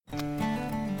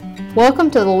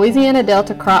Welcome to the Louisiana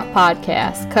Delta Crop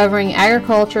Podcast, covering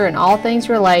agriculture and all things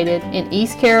related in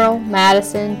East Carroll,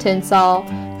 Madison, Tensas,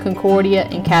 Concordia,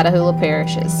 and Catahoula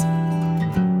parishes.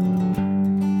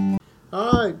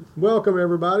 All right, welcome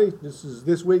everybody. This is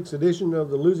this week's edition of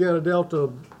the Louisiana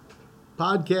Delta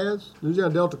Podcast,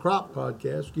 Louisiana Delta Crop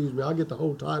Podcast. Excuse me, I'll get the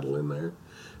whole title in there.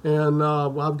 And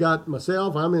I've got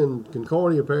myself. I'm in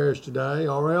Concordia Parish today.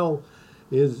 RL,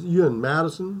 is you in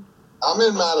Madison? I'm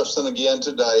in Madison again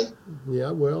today.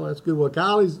 Yeah, well, that's good. Well,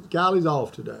 Kylie's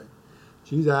off today.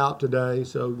 She's out today,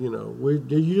 so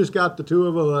you just got the two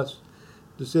of us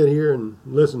to sit here and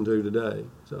listen to today.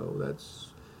 So that's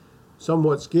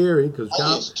somewhat scary because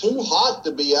it's too hot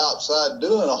to be outside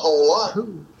doing a whole lot.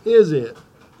 Who is it?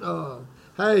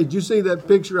 Hey, did you see that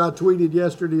picture I tweeted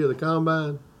yesterday of the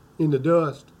combine in the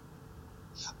dust?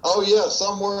 Oh yeah,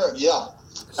 somewhere. Yeah.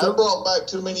 That brought back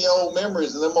too many old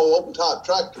memories of them old open-top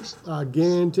tractors. I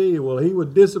guarantee you. Well, he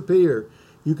would disappear.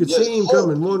 You could see him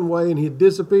coming one way, and he'd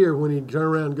disappear when he'd turn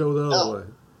around and go the other way.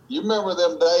 You remember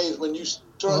them days when you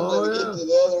struggling to get to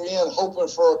the other end, hoping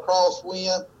for a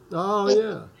crosswind? Oh,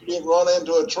 yeah. You didn't run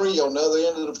into a tree on the other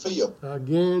end of the field. I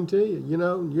guarantee you.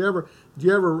 Did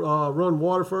you ever run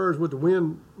water furrows with the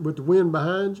wind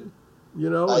behind you? Hey, you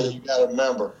got to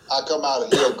remember, I come out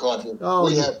of hill country.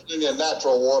 We have plenty of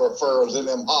natural water furrows in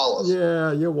them hollows.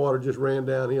 Yeah, your water just ran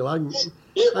downhill.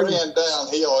 It ran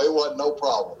downhill. It wasn't no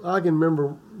problem. I can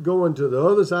remember going to the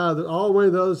other side, all the way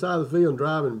to the other side of the field, and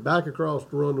driving back across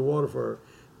to run the water furrow,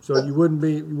 so you wouldn't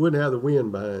have the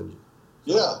wind behind you.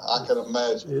 So yeah, I can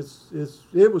imagine.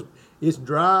 It's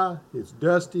dry. It's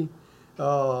dusty.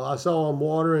 I saw them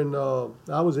watering.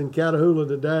 I was in Catahoula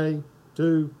today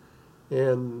too.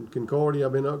 And Concordia,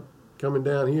 I've been coming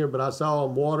down here, but I saw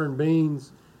them watering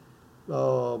beans.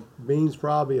 Beans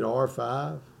probably at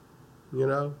R5,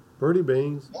 pretty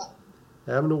beans. Yeah.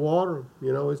 Having to water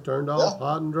them, it's turned off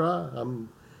hot and dry. I'm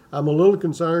a little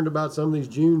concerned about some of these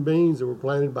June beans that were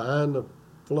planted behind the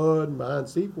flood and behind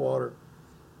seep water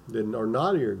that are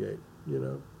not irrigated.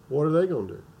 What are they going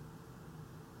to do?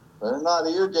 They're not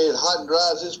irrigated hot and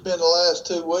dry as it's been the last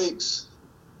 2 weeks.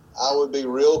 I would be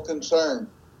real concerned.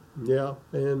 Yeah,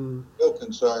 and real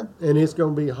concerned. And it's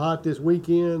going to be hot this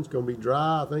weekend. It's going to be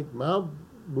dry. I think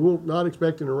we're not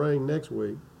expecting to rain next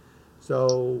week.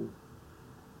 So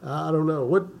I don't know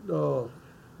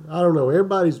I don't know.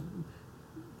 Everybody's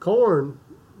scorn.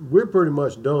 We're pretty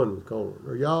much done with corn.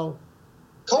 Are y'all?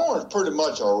 Corn's pretty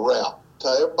much a wrap.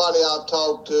 Everybody I've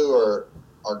talked to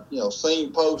or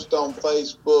seen posts on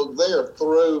Facebook, they're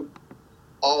through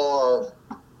or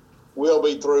will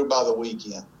be through by the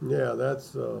weekend. Yeah,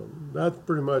 that's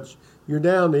pretty much. You're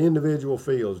down to individual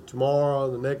fields.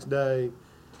 Tomorrow, the next day,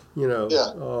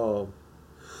 Yeah.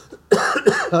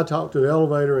 I talked to the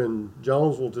elevator in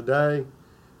Jonesville today,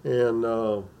 and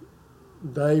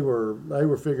they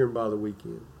were figuring by the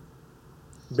weekend.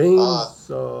 Beans.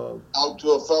 Talked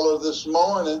to a fellow this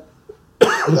morning.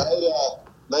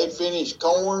 They finished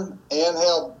corn and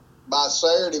by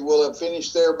Saturday will have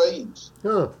finished their beans.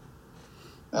 Huh.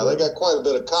 Now, they got quite a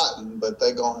bit of cotton, but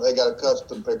they got a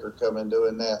custom picker coming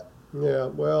doing that. Yeah,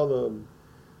 well,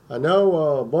 I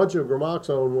know a bunch of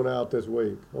Gramoxone went out this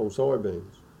week on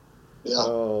soybeans. Yeah.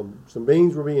 Some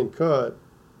beans were being cut,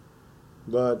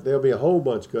 but there'll be a whole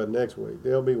bunch cut next week.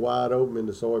 They'll be wide open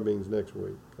into soybeans next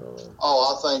week.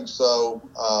 I think so.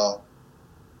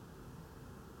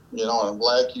 And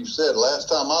like you said, last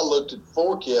time I looked at the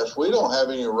forecast, we don't have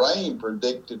any rain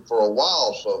predicted for a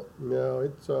while, so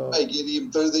it's may get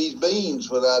him through these beans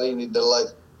without any delay.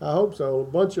 I hope so. A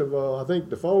bunch of I think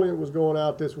defoliant was going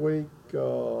out this week.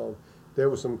 There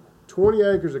was some 20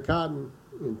 acres of cotton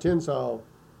in Tensas.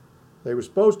 They were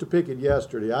supposed to pick it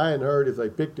yesterday. I hadn't heard if they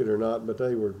picked it or not, but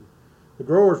the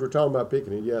growers were talking about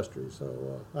picking it yesterday.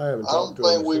 So I haven't talked to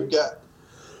them. I don't think we've got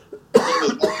any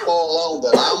that far along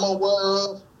that I'm aware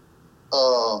of.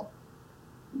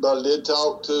 But I did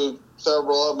talk to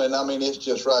several of them, and it's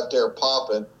just right there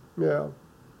popping. Yeah.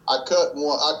 I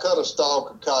cut a stalk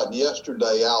of cotton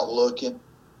yesterday out looking,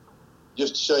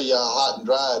 just to show you how hot and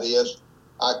dry it is.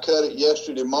 I cut it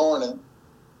yesterday morning,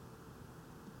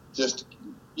 just to,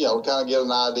 kind of get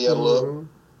an idea. Look,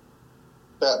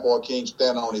 fat boy can't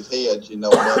stand on his head,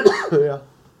 But, yeah.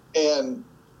 And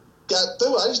got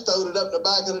through. I just throwed it up in the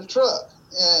back of the truck.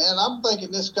 And I'm thinking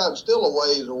this cotton's still a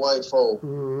ways away for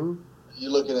you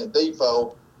looking at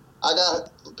defo. I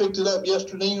picked it up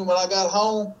yesterday when I got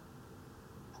home.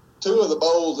 2 of the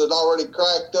bowls had already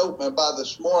cracked open, and by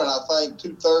this morning, I think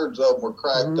 2/3 of them were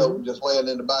cracked open, just laying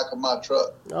in the back of my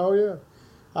truck. Oh, yeah.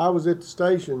 I was at the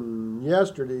station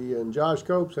yesterday, and Josh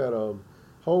Copes had a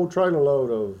whole trailer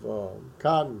load of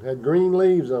cotton, had green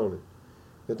leaves on it.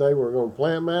 that they were going to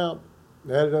plant them out.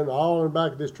 They had it done all in the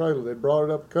back of this trailer. They brought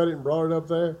it up, cut it, and brought it up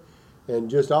there, and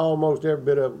just almost every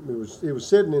bit of it was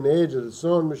sitting in the edge of the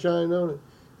sun was shining on it,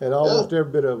 and almost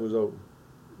every bit of it was open.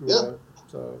 You know?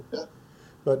 So,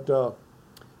 but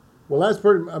well, that's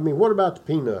pretty. I mean, what about the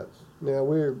peanuts? Now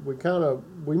we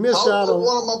missed out on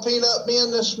one of my peanut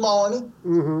men this morning.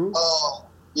 Mm-hmm.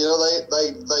 You know,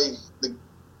 the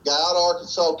guy out of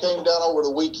Arkansas came down over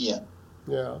the weekend.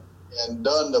 Yeah. And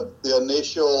done the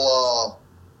initial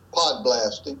pod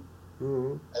blasting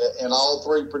mm-hmm. in all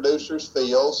 3 producers'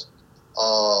 fields.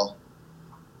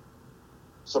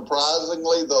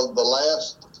 Surprisingly, the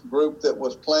last group that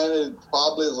was planted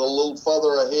probably is a little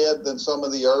further ahead than some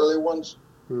of the early ones.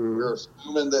 Mm-hmm. We're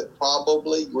assuming that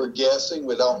we're guessing,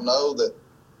 we don't know, that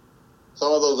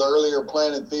some of those earlier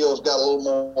planted fields got a little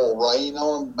more rain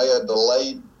on them, may have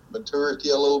delayed maturity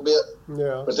a little bit.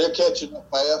 Yeah. But they're catching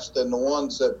up fast, and the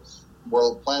ones that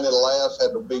were planted last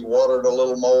had to be watered a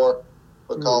little more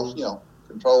because,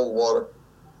 controlled water.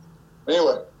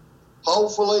 Anyway,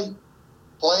 hopefully,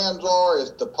 plans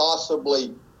is to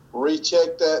possibly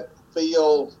recheck that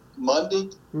field Monday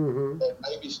mm-hmm. and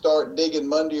maybe start digging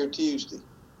Monday or Tuesday.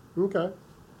 Okay.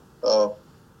 Well,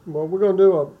 we're gonna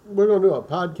do a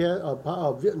podcast,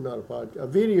 a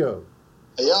video.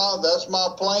 Yeah, that's my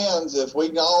plans. If we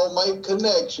can all make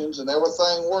connections and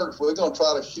everything works, we're gonna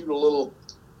try to shoot a little.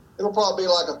 It'll probably be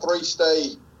like a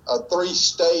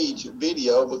three-stage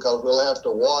video because we'll have to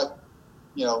watch,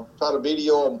 try to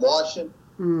video them washing,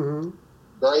 mm-hmm.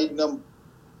 grading them,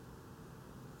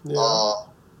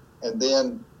 and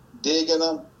then digging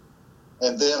them,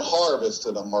 and then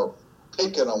harvesting them or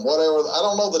picking them, whatever. I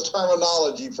don't know the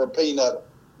terminology for peanut.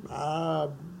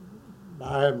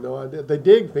 I have no idea. They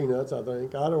dig peanuts, I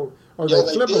think. I don't. Or they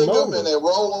flip dig them over. And they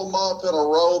roll them up in a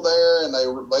row there, and they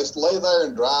lay there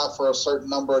and dry for a certain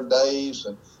number of days,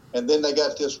 and then they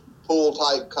got this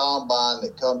pull-type combine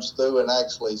that comes through and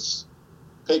actually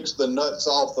picks the nuts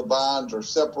off the vines or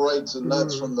separates the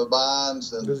nuts from the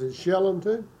vines. And does it shell them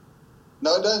too?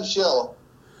 No, it doesn't shell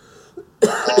them.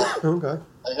 Okay.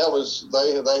 They have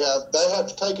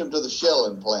to take them to the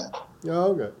shelling plant.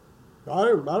 Oh, okay. I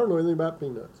don't know anything about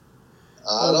peanuts.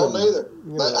 I don't either.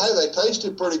 Hey, they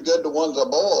tasted pretty good, the ones I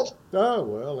boiled. Oh,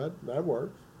 well, that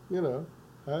works.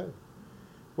 Hey.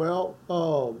 Well,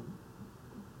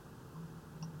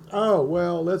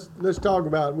 let's talk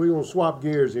about, we're going to swap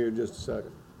gears here in just a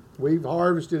second. We've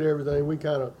harvested everything.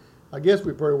 I guess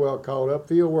we pretty well caught up.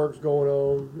 Field work's going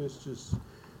on. It's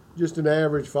just an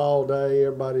average fall day.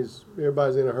 Everybody's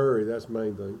in a hurry. That's the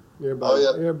main thing.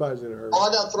 Everybody's in a hurry. I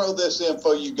got to throw this in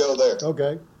before you go there.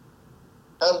 Okay.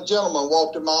 Had a gentleman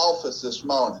walked in my office this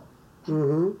morning.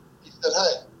 Mm-hmm. He said,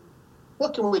 "Hey,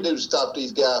 what can we do to stop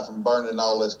these guys from burning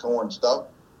all this corn stuff?"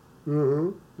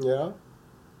 Mm-hmm. Yeah.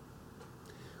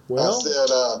 Well, I said,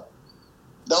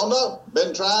 "Don't know.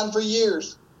 Been trying for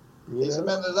years." He said,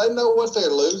 "Man, do they know what they're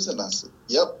losing?" I said,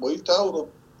 "Yep, we've told them."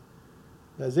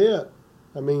 That's it.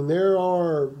 I mean, there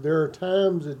are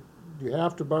times that you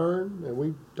have to burn, and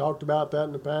we've talked about that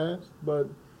in the past. But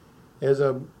as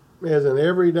an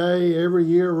everyday, every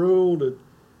year rule that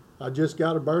I just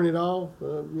got to burn it off,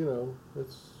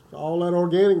 it's all that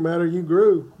organic matter you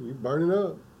grew. You burn it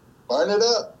up. Burn it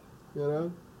up. So.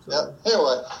 Yeah.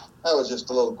 Anyway, that was just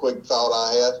a little quick thought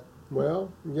I had.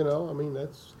 Well, I mean,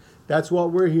 that's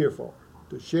what we're here for,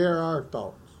 to share our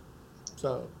thoughts.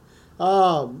 So,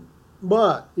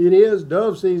 but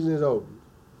dove season is open.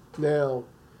 Now,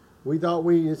 we thought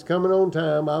it's coming on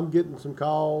time. I'm getting some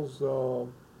calls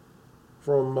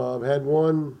from, had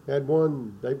one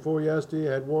day before yesterday,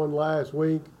 had one last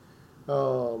week.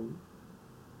 Food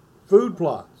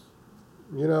plots.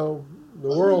 The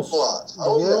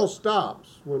world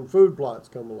stops when food plots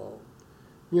come along.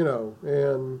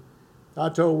 And I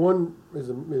told one is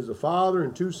a father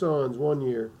and 2 sons one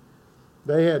year.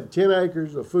 They had 10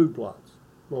 acres of food plots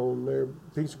on their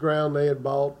piece of ground they had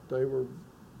bought. They were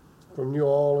from New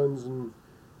Orleans, and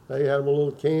they had them a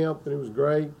little camp, and it was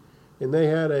great. And they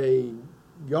had a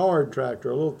yard tractor,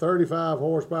 a little 35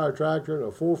 horsepower tractor, and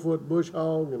a 4-foot bush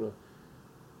hog, and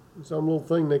some little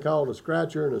thing they called a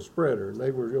scratcher and a spreader. And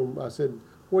I said,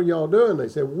 "What are y'all doing?" They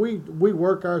said, we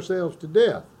work ourselves to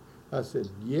death." I said,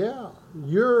 "Yeah,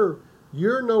 you're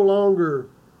not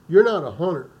a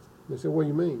hunter." They said, "What do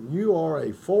you mean?" "You are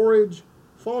a forage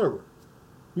farmer.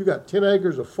 You got 10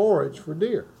 acres of forage for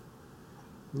deer."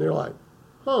 And they're like,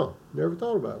 never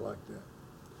thought about it like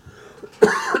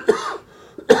that.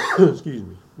 Excuse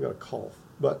me, I got a cough.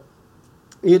 But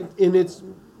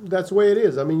that's the way it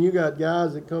is. I mean, you got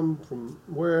guys that come from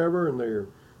wherever, and they're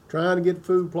trying to get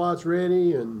food plots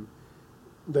ready, and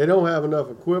they don't have enough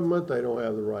equipment. They don't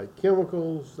have the right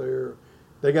chemicals.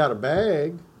 They got a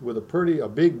bag with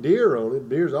a big deer on it.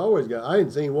 Deer's always got. I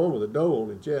ain't seen one with a doe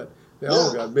on it yet. They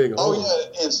all got big horns.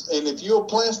 Oh yeah, and if you'll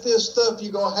plant this stuff,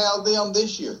 you're gonna have them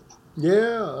this year.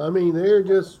 Yeah, I mean they're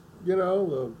just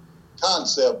the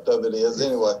concept of it is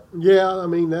anyway. Yeah, I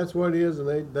mean that's what it is,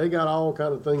 and they got all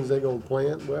kind of things they're gonna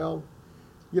plant. Well,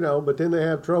 but then they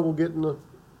have trouble getting the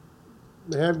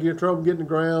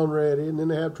ground ready, and then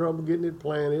they have trouble getting it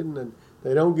planted, and then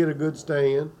they don't get a good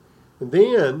stand, and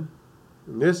then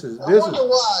this is I wonder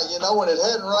why when it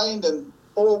hadn't rained in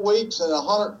 4 weeks and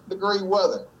 100-degree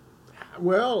weather.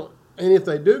 Well, and if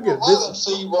they do get this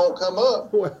seed won't come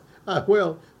up.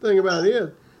 Well, thing about it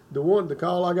is the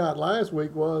call I got last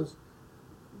week was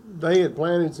they had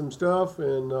planted some stuff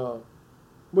and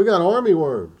we got army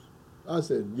worms. I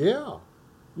said, yeah,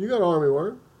 you got army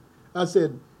worms. I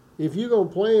said, if you're going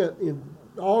to plant in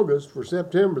August for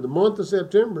September, the month of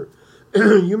September,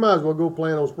 you might as well go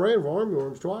plan on spraying for army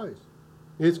worms twice.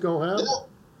 It's going to happen. Yeah.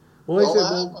 Well, they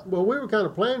said, well, we were kind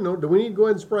of planning on, do we need to go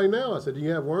ahead and spray now? I said, do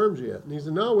you have worms yet? And he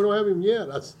said, no, we don't have them yet.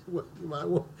 I said,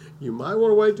 well, you might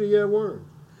want to wait till you have worms.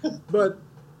 But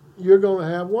you're going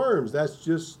to have worms. That's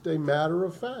just a matter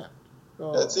of fact.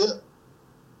 That's it.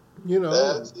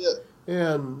 That's it.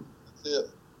 And that's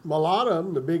it. A lot of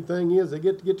them, the big thing is they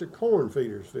get to get their corn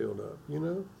feeders filled up,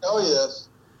 Oh, yes.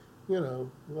 I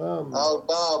was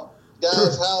by a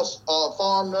guy's house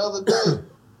farm the other day.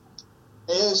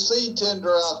 He had a seed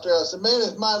tender out there. I said, man,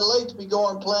 it's mighty late to be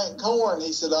going planting corn.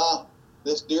 He said,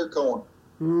 this deer corn.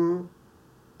 Mm-hmm.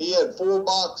 He had 4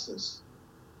 boxes.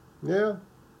 Yeah.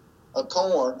 Of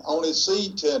corn on his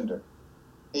seed tender.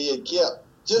 He had kept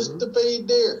just to feed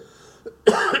deer.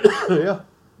 Yeah.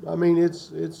 I mean,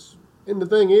 it's, and the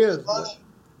thing is,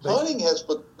 hunting has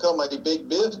become a big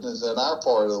business in our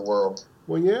part of the world.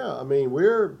 Well, yeah. I mean, we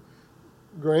are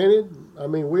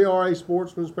a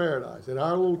sportsman's paradise. In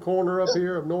our little corner up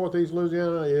here of northeast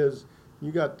Louisiana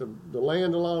you got the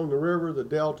land along the river, the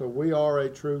delta. We are a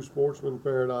true sportsman's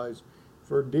paradise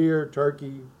for deer,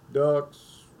 turkey,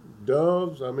 ducks,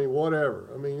 doves. I mean, whatever.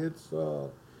 I mean, it's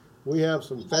we have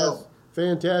some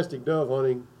fantastic dove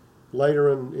hunting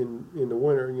later in the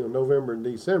winter, November and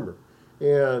December,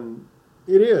 and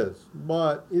it is.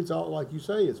 But it's all like you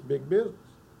say, it's big business.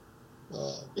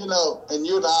 And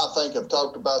you and I think have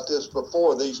talked about this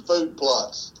before, these food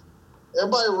plots.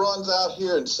 Everybody runs out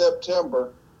here in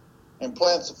September and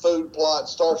plants a food plot,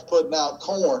 starts putting out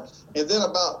corn, and then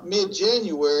about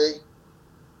mid-January,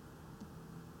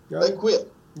 they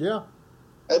quit. Yeah.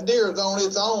 That deer is on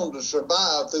its own to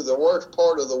survive through the worst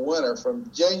part of the winter, from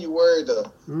January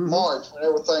to March, when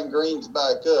everything greens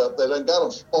back up. They done got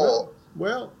them spoiled.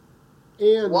 Well,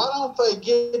 and why don't they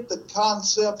get the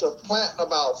concept of planting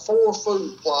about 4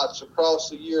 food plots across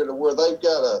the year to where they've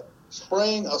got a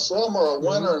spring, a summer, a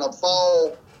winter, and a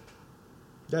fall?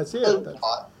 That's it.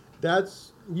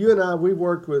 That's you and I. We've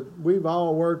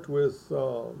all worked with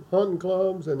hunting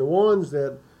clubs, and the ones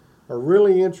that are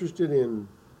really interested in,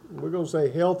 we're going to say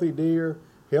healthy deer.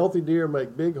 Healthy deer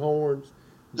make big horns.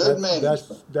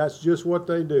 That's just what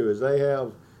they do. Is they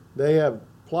have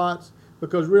plots.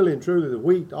 Because really and truly,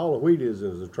 all the wheat is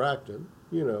a tractant,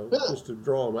 just to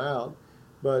draw them out.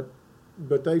 But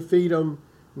they feed them.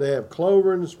 They have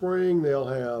clover in the spring. They'll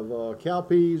have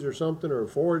cowpeas or something, or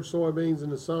forage soybeans in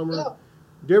the summer. Yeah.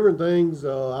 Different things.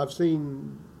 I've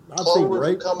seen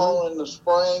rape come on in the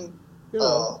spring.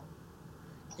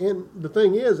 And the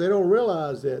thing is, they don't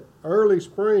realize that early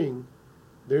spring,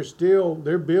 they're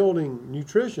building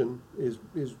nutrition is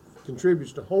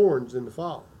contributes to horns in the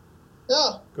fall.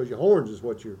 Yeah. Because your horns is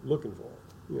what you're looking for,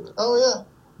 Oh, yeah.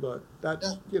 But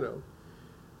that's,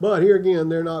 But here again,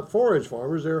 they're not forage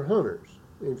farmers, they're hunters.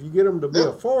 And if you get them to be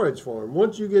a forage farm,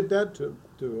 once you get that to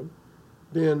them,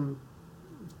 then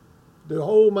the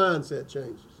whole mindset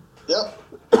changes. Yep.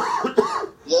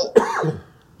 Yep.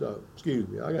 So, excuse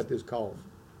me, I got this cough.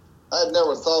 I had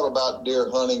never thought about deer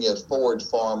hunting as forage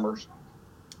farmers.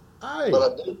 But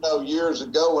I did know years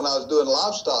ago when I was doing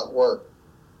livestock work,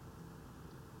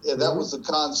 yeah, that was the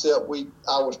concept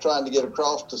I was trying to get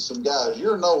across to some guys.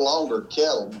 You're no longer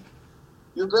cattlemen.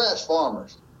 You're grass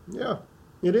farmers. Yeah,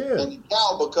 it is. And the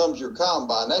cow becomes your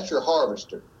combine. That's your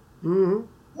harvester. Mm-hmm.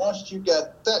 Once you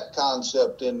got that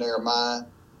concept in their mind,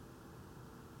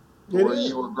 where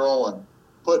you were growing,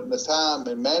 putting the time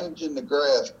and managing the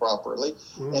grass properly,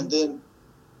 and then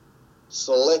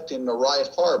selecting the right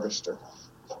harvester.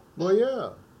 Well, yeah.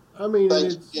 I mean,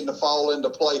 things begin to fall into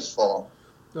place for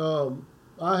them.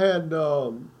 I had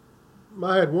one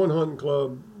hunting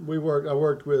club I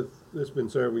worked with. This has been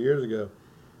several years ago,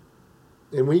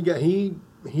 and I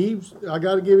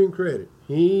got to give him credit.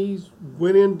 he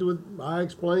went into it. I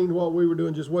explained what we were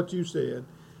doing, just what you said.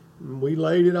 And we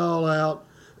laid it all out,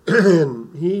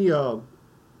 and he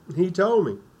told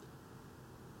me.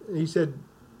 He said,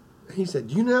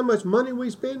 "Do you know how much money we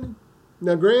spending?"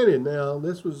 Now, granted,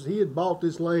 he had bought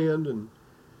this land, and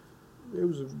it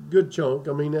was a good chunk.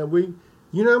 I mean,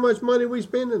 you know how much money we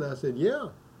spending? I said, "Yeah,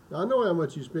 I know how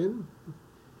much you spending."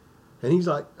 And he's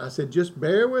like, I said, "Just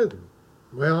bear with me."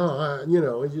 Well,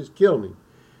 it just killed me.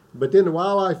 But then the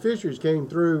wildlife fisheries came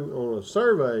through on a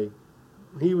survey.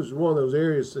 He was one of those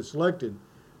areas that selected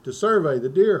to survey the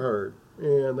deer herd.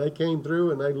 And they came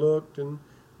through and they looked, and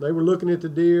they were looking at the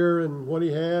deer and what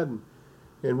he had.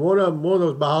 And one of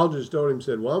those biologists told him,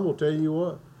 said, "Well, I'm going to tell you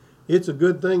what, it's a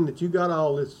good thing that you got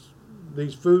all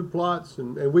these food plots."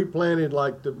 And we planted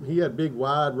he had big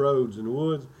wide roads in the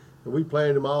woods. And we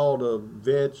planted them all to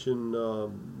vetch and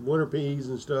winter peas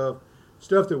and stuff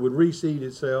that would reseed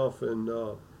itself. And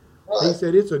he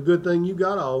said, "It's a good thing you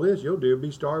got all this. Your deer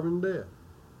be starving to death."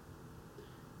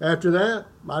 After that,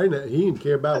 he didn't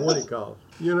care about what it cost,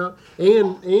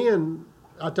 And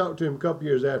I talked to him a couple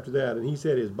years after that, and he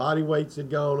said his body weights had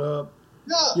gone up.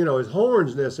 Yeah. His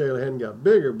horns necessarily hadn't got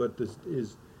bigger, but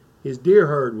his deer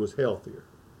herd was healthier.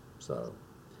 So,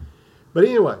 but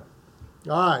anyway,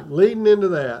 all right, leading into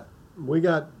that,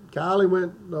 Kylie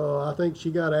went, I think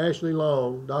she got Ashley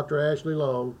Long, Dr. Ashley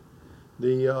Long,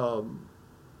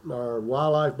 our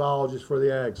wildlife biologist for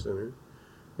the Ag Center.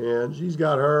 And she's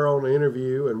got her on the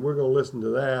interview, and we're going to listen to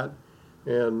that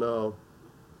and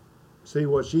see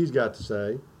what she's got to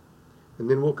say. And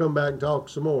then we'll come back and talk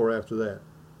some more after that.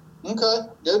 Okay,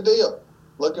 good deal.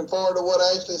 Looking forward to what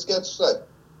Ashley's got to say.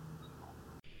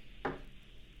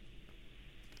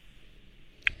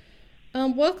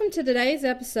 Welcome to today's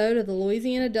episode of the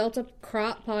Louisiana Delta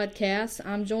Crop Podcast.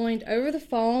 I'm joined over the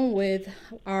phone with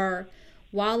our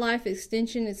Wildlife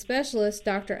Extension Specialist,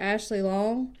 Dr. Ashley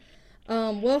Long.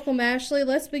 Welcome, Ashley.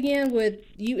 Let's begin with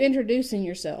you introducing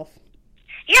yourself.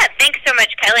 Yeah, thanks so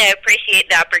much, Kelly. I appreciate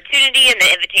the opportunity and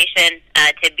the invitation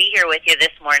to be here with you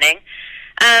this morning.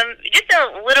 Just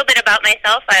a little bit about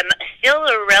myself. I'm still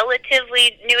a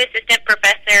relatively new assistant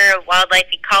professor of wildlife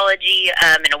ecology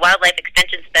and a wildlife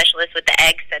extension specialist with the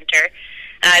Ag Center.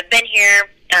 I've been here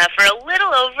for a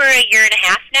little over a year and a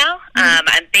half now.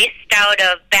 I'm based out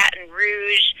of Baton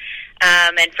Rouge.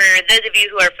 And for those of you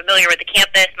who are familiar with the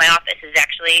campus, my office is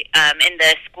actually in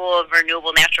the School of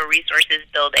Renewable Natural Resources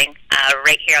building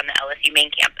right here on the LSU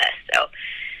main campus. So,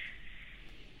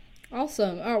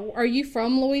 awesome. Are you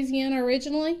from Louisiana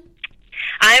originally?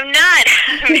 I'm not.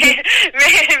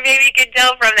 Maybe you can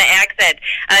tell from the accent.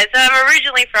 So I'm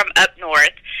originally from up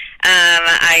north.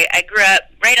 I grew up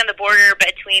right on the border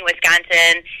between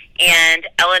Wisconsin and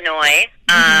Illinois.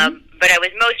 But I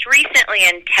was most recently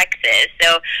in Texas.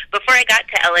 So before I got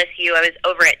to LSU, I was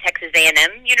over at Texas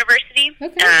A&M University.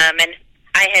 Okay. And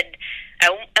I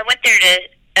went there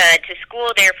to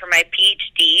school there for my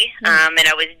PhD. And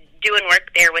I was doing work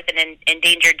there with an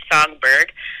endangered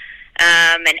songbird.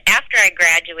 And after I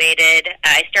graduated,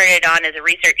 I started on as a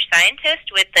research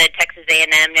scientist with the Texas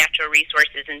A&M Natural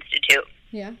Resources Institute.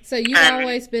 Yeah. So you've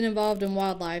always been involved in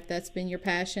wildlife. That's been your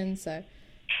passion. So.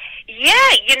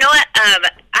 Yeah, you know what?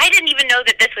 I didn't even know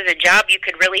that this was a job you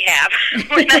could really have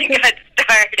when I got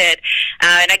started.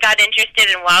 And I got interested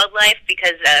in wildlife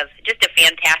because of just a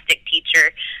fantastic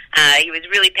teacher. He was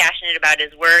really passionate about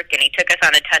his work, and he took us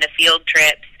on a ton of field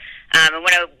trips. And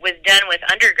when I was done with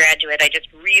undergraduate, I just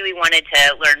really wanted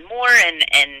to learn more and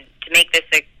to make this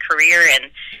a career,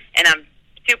 and I'm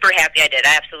super happy I did.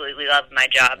 I absolutely love my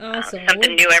job. Awesome.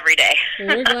 Something new every day.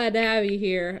 Well, we're glad to have you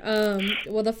here.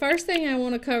 Well, the first thing I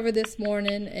want to cover this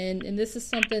morning, and this is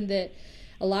something that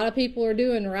a lot of people are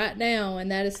doing right now, and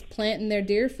that is planting their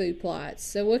deer food plots.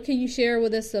 So what can you share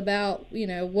with us about,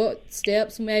 what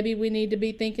steps maybe we need to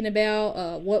be thinking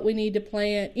about, what we need to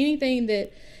plant, anything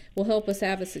that will help us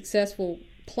have a successful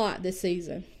plot this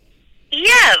season?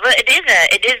 Yeah, well, it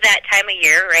is that time of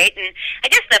year, right? And I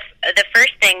guess the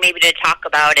first thing maybe to talk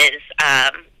about is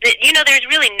that, there's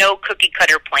really no cookie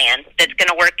cutter plan that's going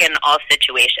to work in all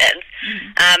situations.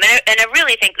 And I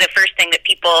really think the first thing that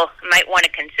people might want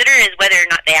to consider is whether or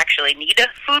not they actually need a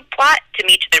food plot to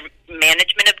meet their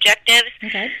management objectives.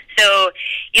 Okay. So,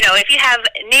 if you have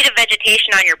native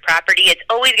vegetation on your property, it's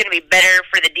always going to be better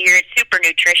for the deer. It's super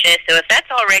nutritious. So if that's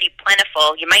already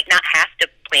plentiful, you might not have to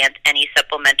plant any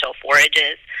supplemental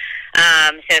forages.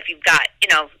 So if you've got,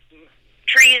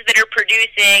 trees that are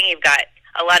producing, you've got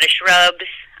a lot of shrubs,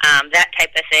 that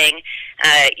type of thing,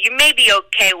 you may be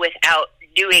okay without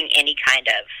doing any kind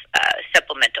of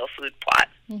supplemental food plot.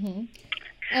 Mm-hmm.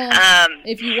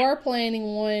 If you were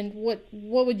planning one, what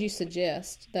would you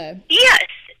suggest, though? Yeah,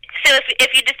 So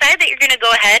if you decide that you're going to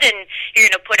go ahead and you're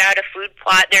going to put out a food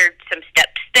plot, there are some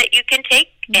steps that you can take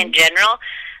in general.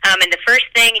 And the first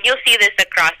thing, and you'll see this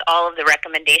across all of the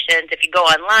recommendations, if you go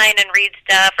online and read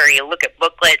stuff or you look at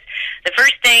booklets, the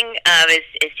first thing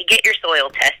is to get your soil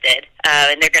tested.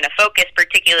 And they're going to focus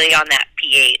particularly on that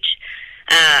pH.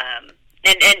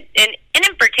 And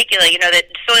in particular, that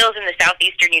soils in the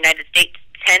southeastern United States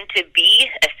tend to be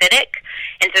acidic,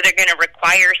 and so they're going to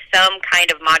require some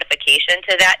kind of modification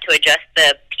to that to adjust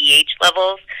the pH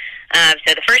levels.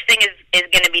 So the first thing is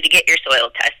going to be to get your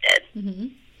soil tested.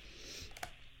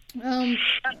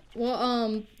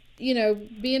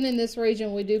 Being in this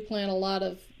region, we do plant a lot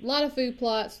of food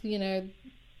plots.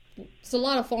 It's a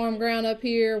lot of farm ground up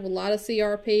here with a lot of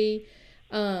CRP.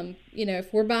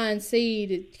 If we're buying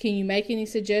seed, can you make any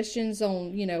suggestions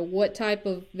on, what type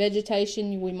of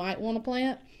vegetation we might want to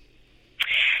plant?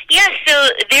 Yeah, so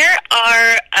there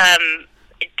are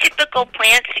typical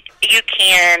plants you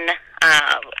can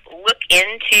look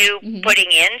into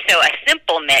putting in. So a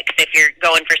simple mix, if you're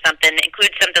going for something,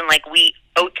 includes something like wheat,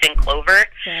 oats, and clover.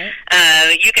 Right.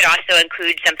 You could also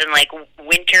include something like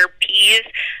winter peas.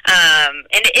 And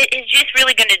it is just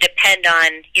really going to depend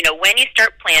on, when you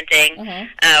start planting,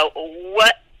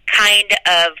 what kind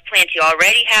of plants you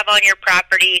already have on your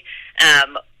property,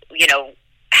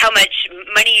 how much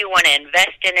money you want to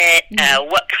invest in it,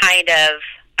 what kind of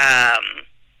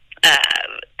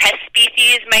pest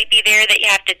species might be there that you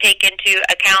have to take into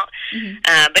account.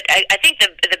 But I think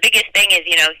the biggest thing is,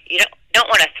 you don't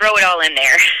want to throw it all in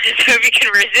there. So if you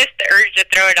can resist the urge to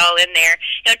throw it all in there,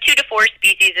 2 to 4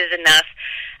 species is enough.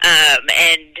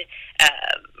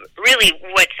 Really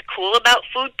what's cool about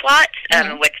food plots,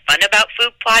 what's fun about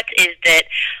food plots is that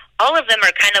all of them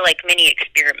are kind of like mini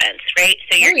experiments, right?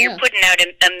 So you're putting out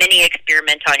a mini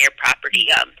experiment on your property.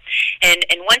 And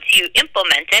once you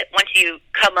implement it, once you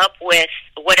come up with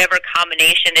whatever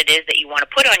combination it is that you want to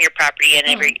put on your property in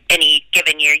any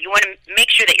given year, you want to make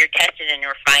sure that you're testing and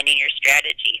refining your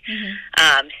strategy.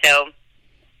 So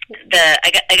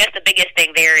I guess the biggest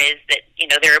thing there is that,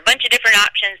 there are a bunch of different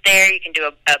options there. You can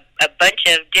do a bunch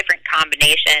of different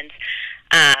combinations.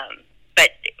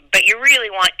 But you really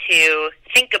want to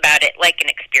think about it like an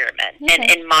experiment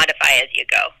and modify as you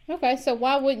go. Okay, so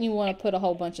why wouldn't you want to put a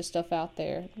whole bunch of stuff out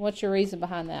there? What's your reason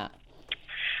behind that?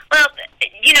 Well,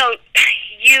 you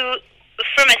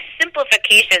from a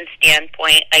simplification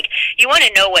standpoint, you want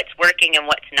to know what's working and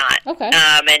what's not. Okay.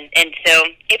 And so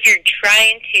if you're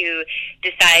trying to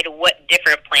decide what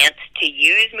different plants to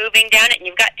use moving down it, and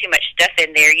you've got too much stuff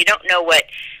in there, you don't know what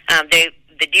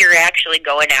the deer are actually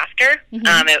going after,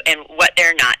 and what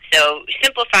they're not. So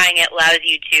simplifying it allows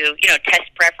you to,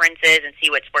 test preferences and see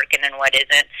what's working and what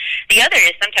isn't. The other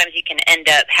is sometimes you can end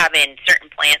up having certain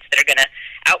plants that are going to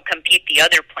outcompete the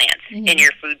other plants in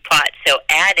your food plot. So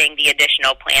adding the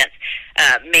additional plants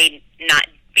may not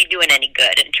be doing any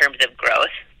good in terms of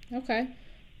growth. Okay.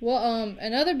 Well,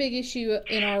 another big issue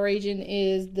in our region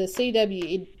is the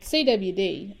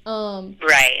CWD.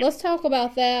 Right. Let's talk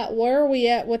about that. Where are we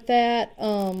at with that?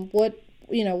 What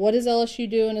is LSU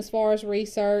doing as far as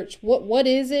research? What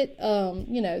is it?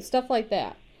 Stuff like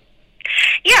that.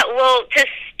 Yeah, well, to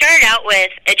start out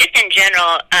with, just in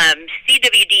general,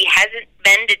 CWD hasn't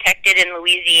been detected in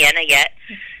Louisiana yet.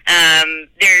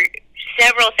 There are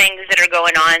several things that are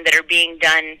going on that are being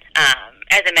done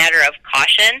as a matter of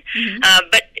caution.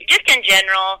 But just in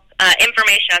general,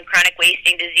 information on chronic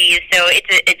wasting disease. So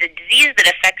it's a disease that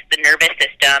affects the nervous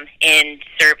system in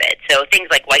cervid. So things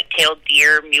like white-tailed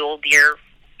deer, mule deer,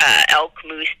 elk,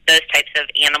 moose, those types of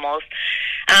animals.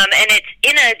 And it's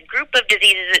in a group of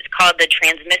diseases. It's called the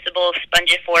transmissible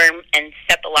spongiform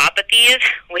encephalopathies,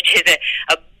 which is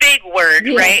a big word,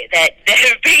 right? That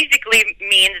basically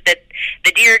means that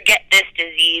the deer get this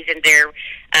disease and their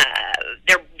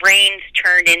brains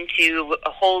turn into a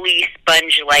wholly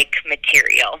sponge-like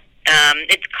material.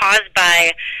 It's caused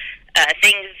by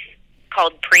things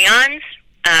called prions,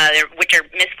 which are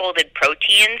misfolded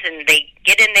proteins, and they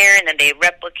get in there and then they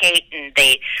replicate and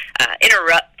they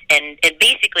interrupt and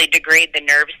basically degrade the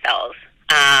nerve cells.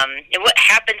 And what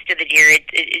happens to the deer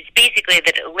is basically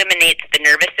that it eliminates the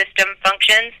nervous system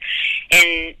functions,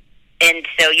 and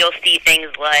so you'll see things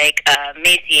like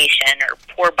emaciation or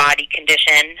poor body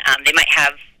condition. They might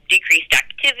have decreased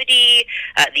activity,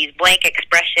 these blank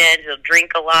expressions. They'll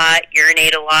drink a lot,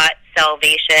 urinate a lot,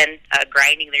 salivation,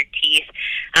 grinding their teeth,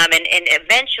 and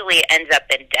eventually ends up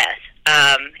in death.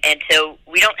 And so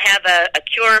we don't have a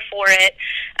cure for it.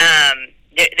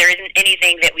 There isn't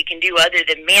anything that we can do other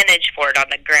than manage for it on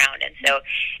the ground. And so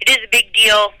it is a big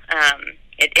deal.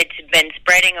 It's been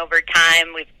spreading over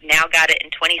time. We've now got it in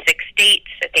 26 states,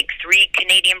 I think 3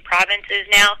 Canadian provinces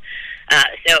now.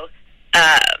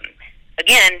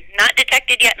 Again, not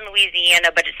detected yet in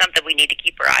Louisiana, but it's something we need to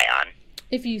keep our eye on.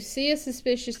 If you see a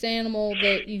suspicious animal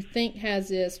that you think has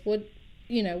this, what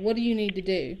do you need to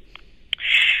do?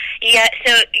 Yeah,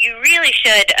 so you really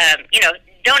should,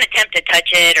 don't attempt to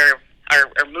touch it or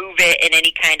move it in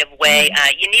any kind of way.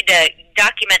 You need to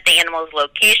document the animal's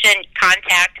location,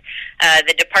 contact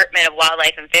the Department of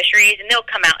Wildlife and Fisheries, and they'll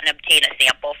come out and obtain a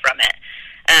sample from it.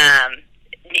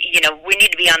 We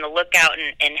need to be on the lookout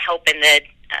and helping the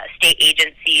state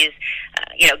agencies,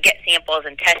 get samples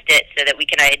and test it so that we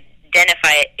can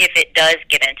identify it if it does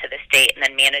get into the state and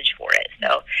then manage for it.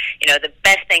 So, the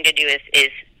best thing to do is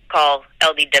call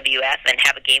LDWF and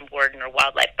have a game warden or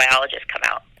wildlife biologist come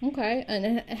out. Okay,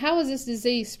 and how is this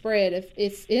disease spread? If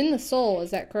it's in the soil, is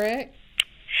that correct?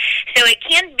 So it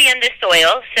can be in the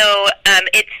soil. So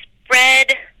it's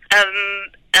spread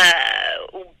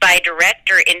by direct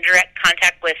or indirect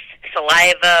contact with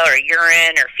saliva or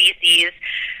urine or feces.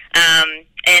 And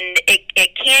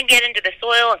it can get into the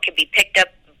soil and can be picked up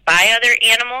by other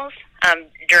animals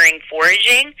during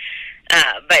foraging.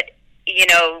 But,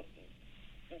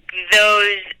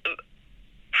 those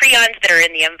prions that are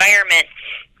in the environment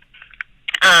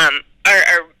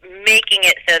are making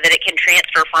it so that it can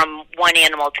transfer from one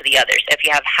animal to the other. So if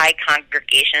you have high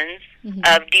congregations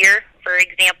of deer, for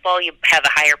example, you have a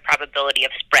higher probability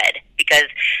of spread because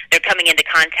they're coming into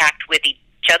contact with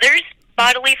each other's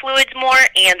bodily fluids more,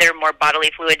 and there are more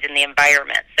bodily fluids in the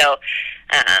environment. So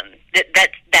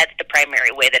that's the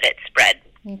primary way that it's spread,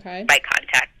 by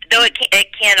contact. Though it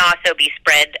can also be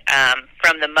spread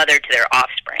from the mother to their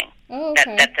offspring. Oh,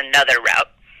 okay. That's another route.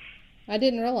 I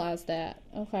didn't realize that.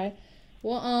 Okay.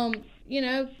 Well,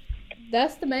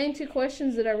 that's the main 2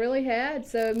 questions that I really had.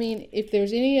 So, I mean, if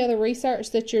there's any other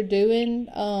research that you're doing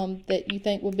that you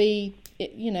think would be,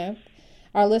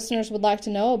 our listeners would like to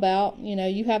know about,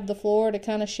 you have the floor to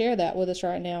kind of share that with us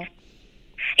right now.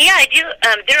 Yeah, I do.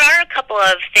 There are a couple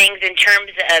of things in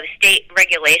terms of state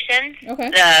regulations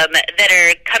that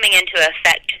are coming into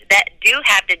effect that do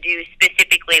have to do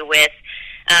specifically with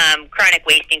chronic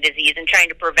wasting disease and trying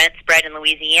to prevent spread in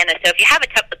Louisiana. So if you have a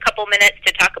couple minutes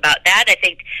to talk about that, I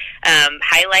think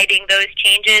highlighting those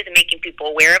changes and making people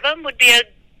aware of them would be a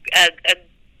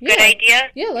good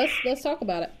idea. Yeah, let's talk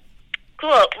about it.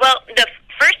 Cool. Well, the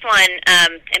first one,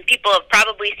 and people have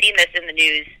probably seen this in the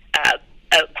news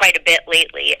quite a bit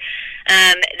lately,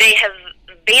 they have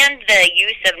banned the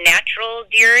use of natural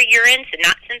deer urines, and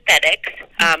not synthetics,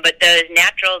 but those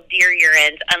natural deer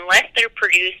urines, unless they're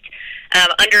produced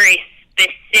under a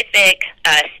specific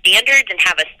standards and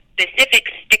have a specific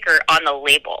sticker on the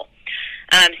label.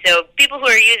 So people who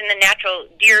are using the natural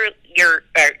deer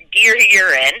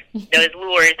urine, those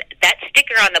lures, that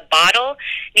sticker on the bottle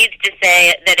needs to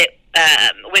say that it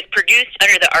was produced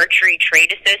under the Archery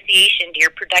Trade Association Deer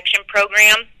Protection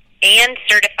Program and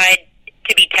certified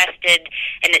to be tested,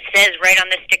 and it says right on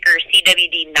the sticker,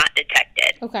 CWD not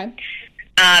detected. Okay.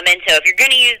 And so if you're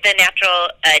going to use the natural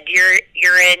deer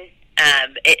urine,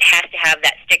 it has to have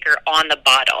that sticker on the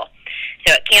bottle.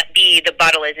 So it can't be the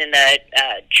bottle is in the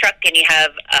truck and you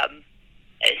have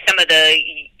some of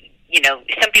the,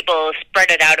 some people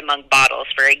spread it out among bottles,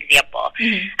 for example.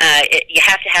 You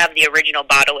have to have the original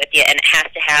bottle with you, and it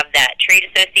has to have that Trade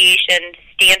Association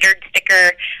standard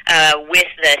sticker with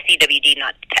the CWD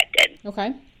not detected.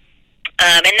 Okay.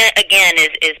 And that, again,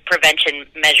 is prevention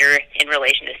measure in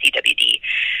relation to CWD.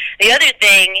 The other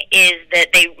thing is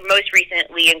that they most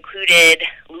recently included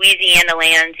Louisiana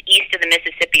lands east of the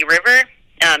Mississippi River,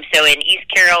 so in East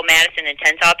Carroll, Madison, and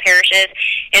Tensas parishes,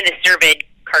 in the cervid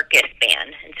carcass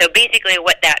ban. And so basically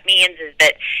what that means is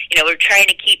that, we're trying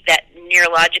to keep that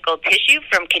neurological tissue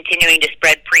from continuing to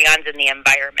spread prions in the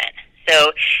environment.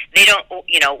 So they don't,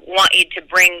 want you to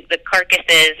bring the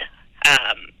carcasses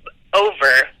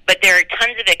over, but there are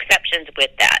tons of exceptions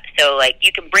with that. So, like,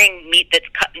 you can bring meat that's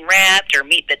cut and wrapped, or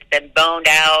meat that's been boned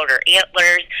out, or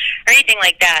antlers, or anything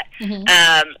like that.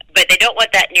 But they don't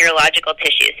want that neurological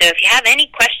tissue. So if you have any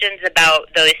questions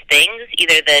about those things,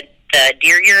 either the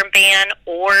deer urine ban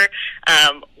or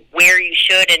where you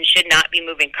should and should not be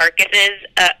moving carcasses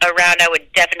around, I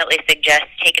would definitely suggest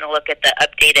taking a look at the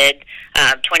updated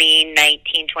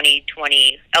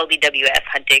 2019-2020 LDWF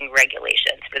hunting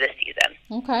regulations for this season.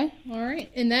 Okay, all right,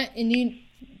 and that can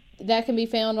be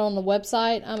found on the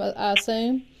website, I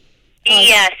assume.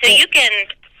 Yeah, so you can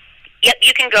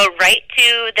go right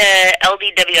to the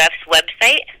LDWF's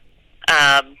website.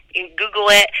 You can Google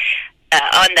it.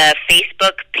 On the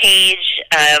Facebook page,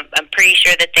 I'm pretty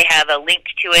sure that they have a link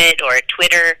to it, or a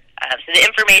Twitter So the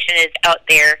information is out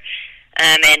there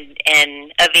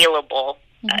and available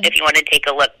if you want to take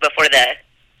a look before the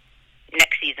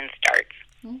next season starts.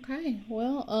 Okay.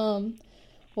 Well,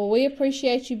 we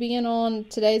appreciate you being on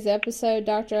today's episode,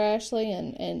 Dr. Ashley,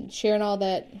 and sharing all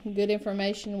that good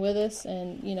information with us.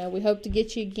 And, we hope to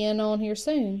get you again on here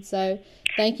soon. So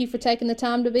thank you for taking the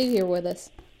time to be here with us.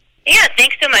 Yeah,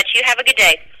 thanks so much. You have a good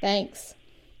day. Thanks.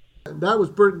 That was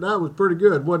pretty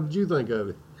good. What did you think of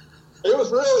it? It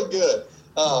was really good.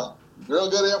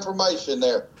 Real good information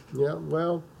there. Yeah,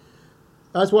 well,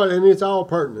 that's what, and it's all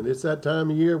pertinent. It's that time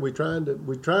of year. We trying to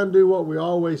do what we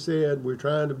always said. We're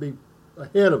trying to be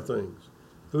ahead of things.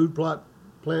 Food plot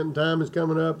planting time is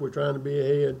coming up. We're trying to be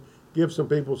ahead. Give some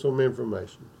people some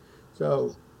information.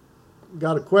 So,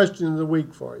 got a question of the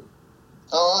week for you.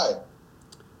 All right.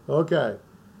 Okay.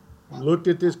 Looked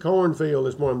at this cornfield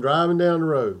this morning. I'm driving down the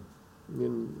road.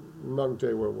 And I'm not going to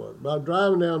tell you where it was, but I'm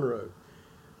driving down the road.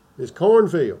 This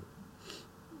cornfield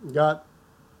got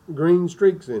green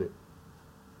streaks in it.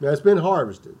 Now, it's been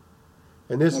harvested.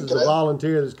 And this is a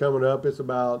volunteer that's coming up. It's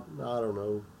about, 5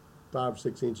 or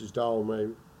 6 inches tall,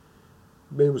 maybe.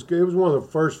 But it was one of the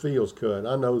first fields cut.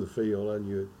 I know the field. I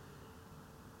knew it.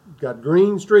 Got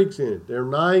green streaks in it. They're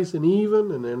nice and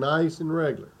even, and they're nice and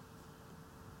regular.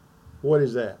 What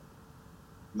is that?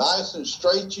 Nice and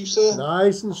straight, you said?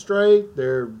 Nice and straight.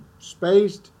 They're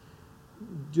spaced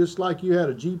just like you had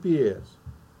a GPS.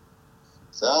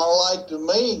 Sound like to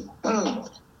me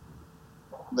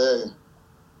they're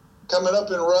coming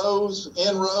up in rows,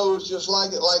 just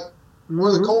like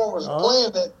where the corn was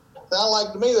planted. Sound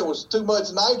like to me there was too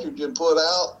much nitrogen put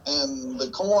out, and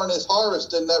the corn is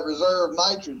harvesting that reserve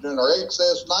nitrogen or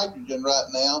excess nitrogen right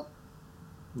now.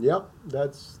 Yep,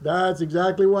 that's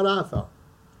exactly what I thought,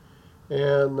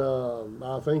 and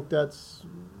I think that's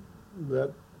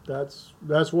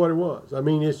what it was. I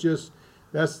mean, it's just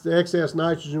that's the excess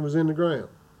nitrogen was in the ground.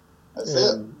 That's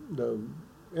it.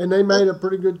 And they made a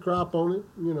pretty good crop on it.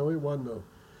 It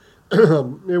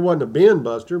wasn't a bin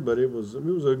buster, but it was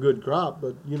a good crop.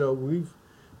 But you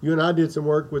and I did some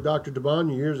work with Dr.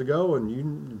 Tabanya years ago,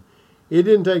 and it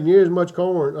didn't take near as much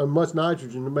much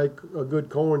nitrogen to make a good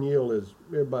corn yield as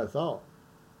everybody thought.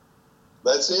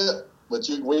 That's it. But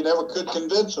we never could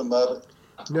convince them of it.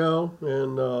 No,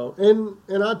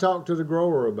 and I talked to the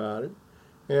grower about it,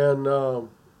 and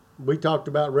we talked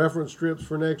about reference strips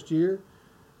for next year,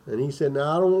 and he said,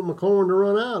 "Now I don't want my corn to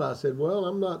run out." I said, "Well,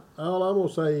 I'm not. All I'm gonna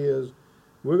say is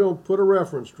we're gonna put a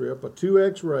reference strip, a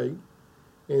 2x rate,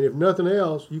 and if nothing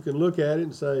else, you can look at it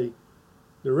and say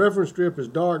the reference strip is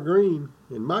dark green,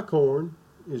 and my corn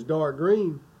is dark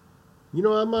green.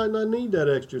 I might not need that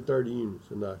extra 30 units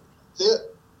a night." That's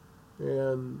it.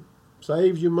 And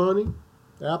saves you money.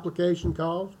 Application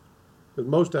cost, because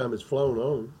most time it's flown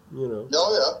on,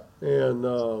 Oh, yeah. and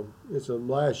it's a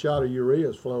last shot of urea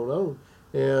is flown on,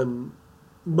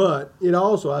 but it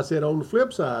also, I said, on the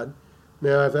flip side,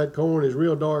 now if that corn is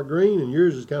real dark green and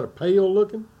yours is kind of pale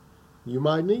looking, you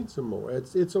might need some more. Need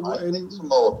some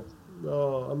more.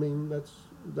 I mean,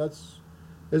 that's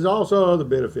there's also other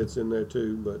benefits in there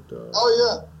too, but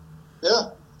oh yeah.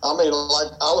 I mean,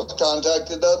 like I was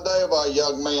contacted the other day by a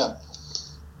young man.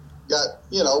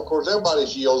 Of course,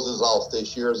 everybody's yields is off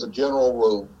this year as a general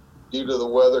rule due to the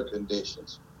weather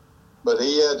conditions. But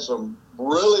he had some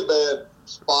really bad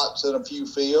spots in a few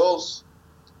fields,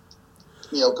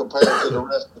 compared to the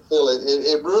rest of the field.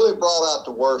 It really brought out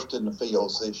the worst in the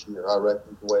fields this year, I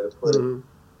reckon, the way to put it.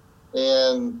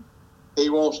 And he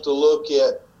wants to look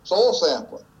at soil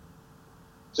sampling,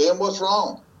 seeing what's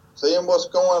wrong, seeing what's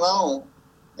going on.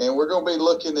 And we're going to be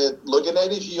looking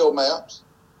at his yield maps,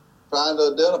 trying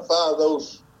to identify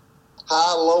those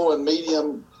high, low, and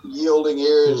medium yielding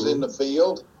areas in the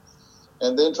field,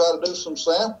 and then try to do some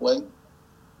sampling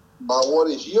by what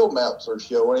his yield maps are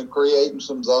showing, creating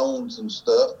some zones and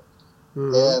stuff.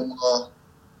 And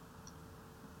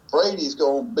afraid he's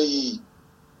going to be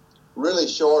really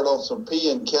short on some P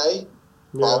and K,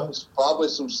 probably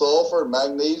some sulfur and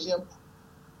magnesium.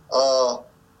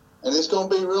 And it's going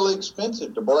to be really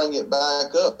expensive to bring it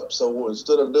back up. So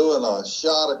instead of doing a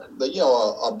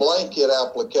blanket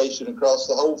application across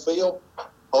the whole field,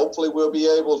 hopefully we'll be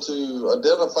able to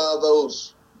identify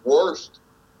those worst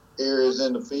areas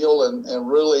in the field and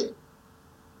really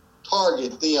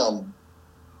target them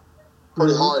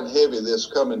pretty hard and heavy this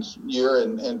coming year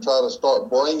and try to start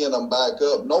bringing them back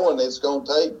up, knowing it's going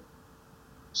to take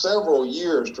several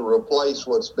years to replace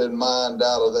what's been mined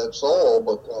out of that soil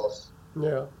because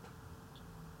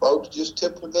folks just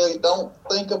typically don't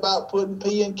think about putting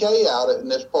P and K out in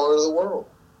this part of the world.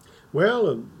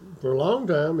 Well, for a long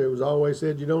time, it was always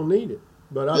said you don't need it.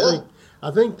 But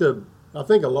I think I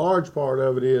think a large part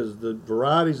of it is the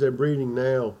varieties they're breeding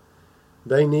now.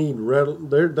 They need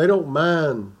they don't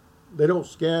mind, they don't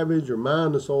scavenge or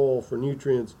mine the soil for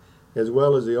nutrients as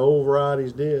well as the old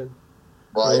varieties did.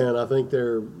 Right. And I think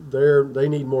they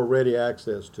need more ready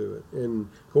access to it. And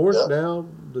of course now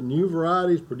the new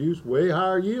varieties produce way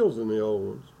higher yields than the old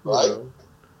ones. Right. Know.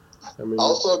 I mean,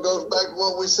 also goes back to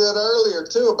what we said earlier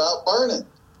too about burning.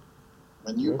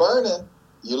 When you burning,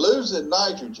 you losing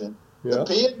nitrogen. The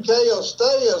P and K will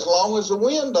stay as long as the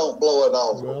wind don't blow it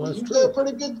off. Well, that's we true. have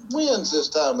pretty good winds this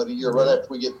time of the year right after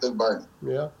we get through burning.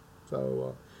 Yeah.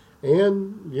 So,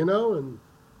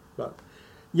 but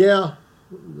yeah,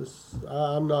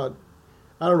 I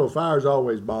don't know, fire's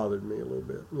always bothered me a little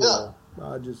bit. You know,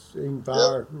 I just, even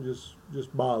fire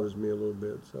just bothers me a little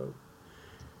bit. So,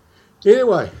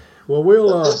 anyway, well,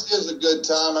 this is a good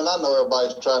time, and I know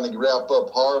everybody's trying to wrap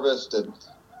up harvest and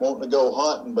wanting to go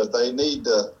hunting, but they need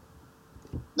to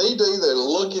either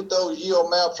look at those yield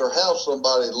maps or have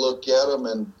somebody look at them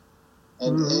and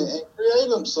create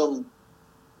them some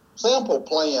sample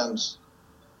plans,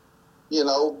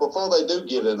 before they do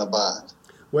get in a bind.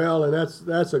 Well, and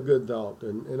that's a good thought,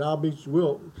 and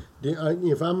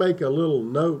if I make a little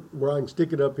note where I can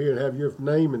stick it up here and have your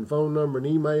name and phone number and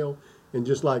email and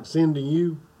just like send to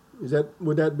you,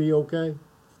 would that be okay?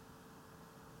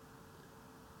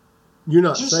 You're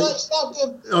not saying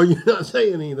something. Oh, you're not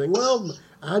saying anything. Well,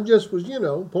 I just was,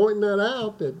 pointing that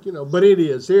out that, but it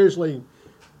is seriously,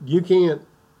 you can't,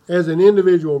 as an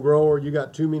individual grower, you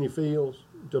got too many fields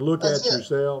to look at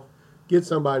yourself. Get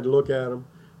somebody to look at them.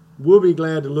 We'll be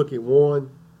glad to look at one,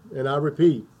 and I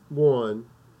repeat, one,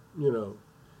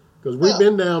 because we've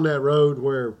been down that road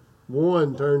where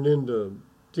one turned into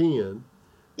 10.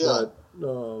 Yeah.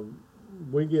 But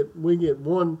we get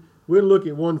one. We'll look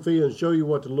at one field and show you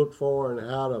what to look for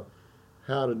and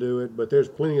how to do it. But there's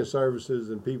plenty of services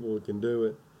and people that can do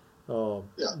it.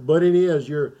 But it is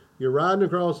you're riding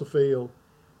across the field.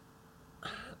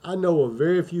 I know of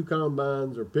very few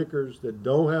combines or pickers that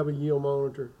don't have a yield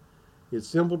monitor. It's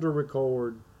simple to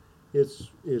record. It's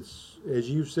as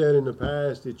you've said in the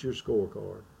past, it's your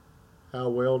scorecard. How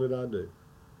well did I do?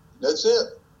 That's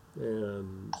it.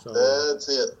 And so that's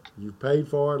it. You paid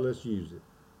for it. Let's use it.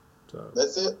 So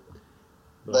that's it.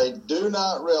 But they do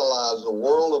not realize the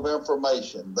world of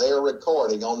information they are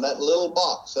recording on that little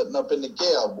box sitting up in the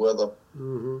cab with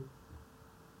them.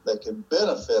 That could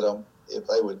benefit them if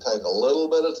they would take a little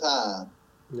bit of time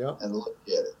and look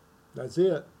at it. That's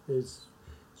it. It's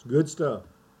good stuff.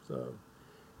 So,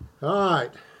 all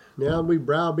right. Now we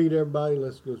browbeat everybody.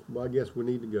 I guess we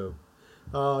need to go.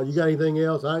 You got anything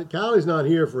else? Kylie's not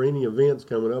here for any events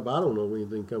coming up. I don't know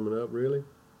anything coming up, really.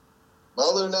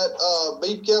 Other than that,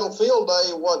 Beef Kettle Field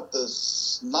Day, the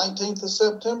 19th of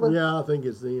September? Yeah, I think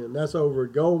it's then. That's over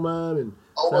at Gold Mine and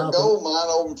Gold Mine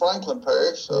over in Franklin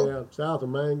Parish. So. Yeah, south of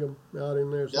Mangum, out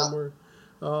in there somewhere.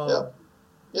 Yeah,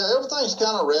 everything's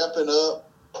kind of wrapping up,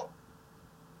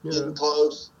 getting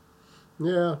close.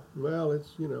 Yeah, well,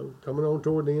 it's, coming on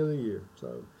toward the end of the year.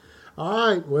 So, all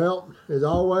right, well, as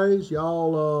always,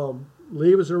 y'all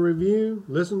leave us a review,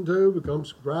 listen to, become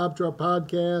subscribed to our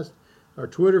podcast, our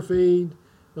Twitter feed.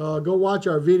 Go watch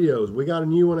our videos. We got a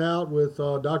new one out with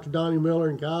Dr. Donnie Miller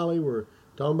and Kylie. We're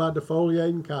talking about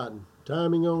defoliating cotton,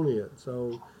 timing on it.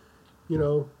 So, leave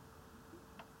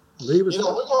us. We're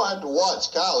going to have to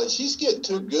watch Kylie. She's getting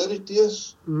too good at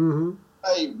this. Mm-hmm.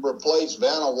 Hey, replace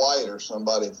Vanna White or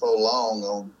somebody for long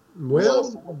on.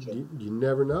 Well, you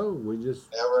never know. We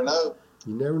just never know.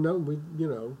 You never know.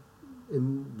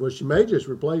 She may just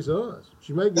replace us.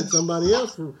 She may get somebody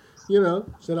else from,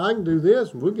 said I can do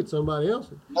this, and we'll get somebody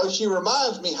else. No, she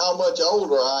reminds me how much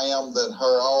older I am than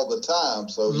her all the time.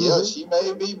 So she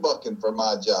may be bucking for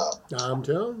my job. I'm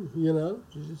telling you,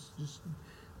 just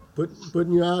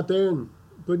putting you out there and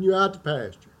putting you out to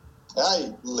pasture.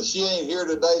 Hey, she ain't here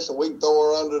today, so we can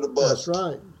throw her under the bus. That's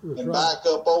right. Back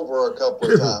up over her a couple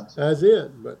of times. That's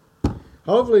it. But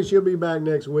hopefully she'll be back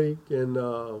next week, and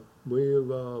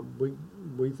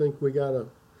we think we got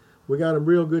a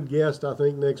real good guest, I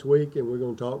think, next week, and we're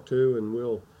going to talk to, and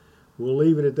we'll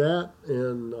leave it at that.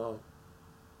 And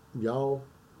y'all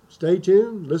stay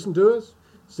tuned, listen to us,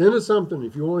 send us something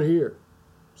if you want to hear.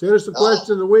 Send us a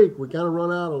question of the week. We kind of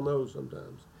run out on those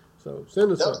sometimes, so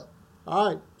send us something. All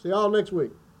right. See y'all next week.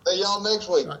 See y'all next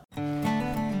week.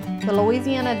 The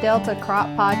Louisiana Delta Crop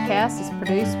Podcast is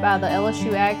produced by the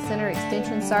LSU Ag Center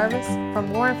Extension Service. For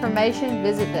more information,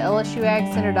 visit the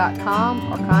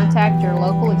lsuagcenter.com or contact your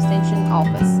local extension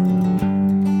office.